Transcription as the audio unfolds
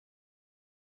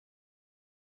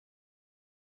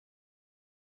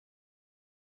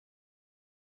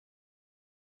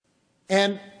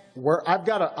And where I've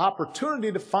got an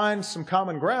opportunity to find some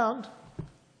common ground,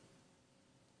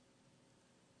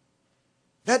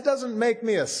 that doesn't make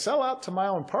me a sellout to my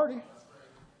own party.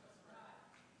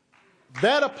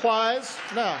 That applies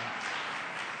now.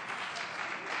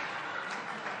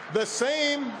 The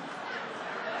same.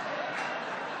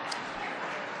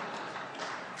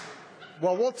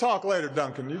 Well, we'll talk later,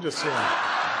 Duncan. You just see him.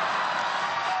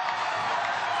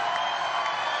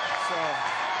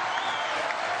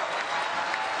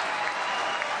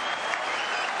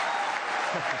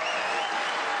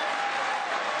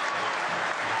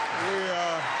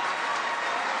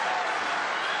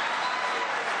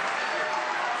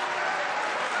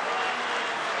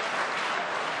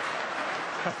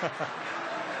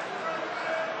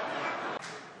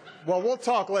 Well, we'll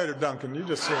talk later, Duncan. You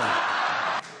just see him.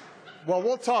 Well,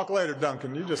 we'll talk later,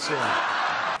 Duncan. You just see him.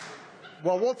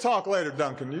 Well, we'll talk later,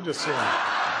 Duncan. You just see him.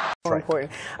 More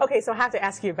important. Okay, so I have to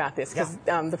ask you about this because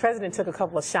the president took a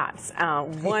couple of shots.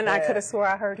 One, I could have swore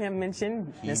I heard him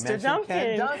mention Mr.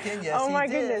 Dunkin. Yes, oh my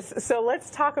goodness! So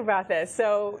let's talk about that.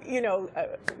 So you know,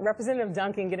 Representative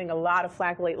Dunkin getting a lot of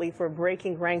flack lately for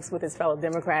breaking ranks with his fellow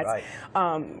Democrats.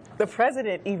 Right. The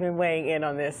president even weighing in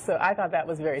on this. So I thought that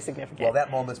was very significant. Well, that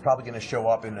moment's probably going to show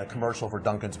up in a commercial for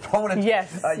Dunkin's opponent.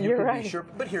 Yes, you're right. Be sure.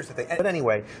 But here's the thing. But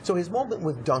anyway, so his moment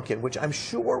with Dunkin, which I'm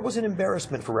sure was an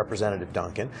embarrassment for Representative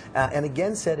Dunkin. And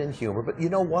again said in humor, but you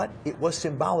know what? It was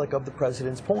symbolic of the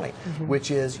president's point, which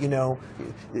is, you know,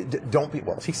 don't be,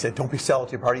 well, he said, don't be selling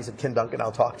to your party. He said, Ken Dunkin,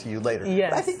 I'll talk to you later.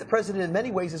 Yes. But I think the president in many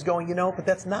ways is going, you know, but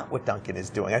that's not what Dunkin is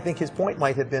doing. I think his point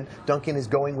might have been Dunkin is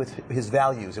going with his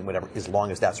values and whatever, as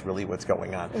long as that's really what's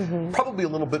going on. Probably a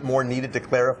little bit more needed to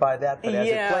clarify that, but as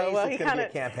it plays, well, it's going to be a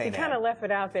campaign he kind of left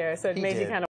it out there, so it made you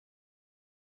kind of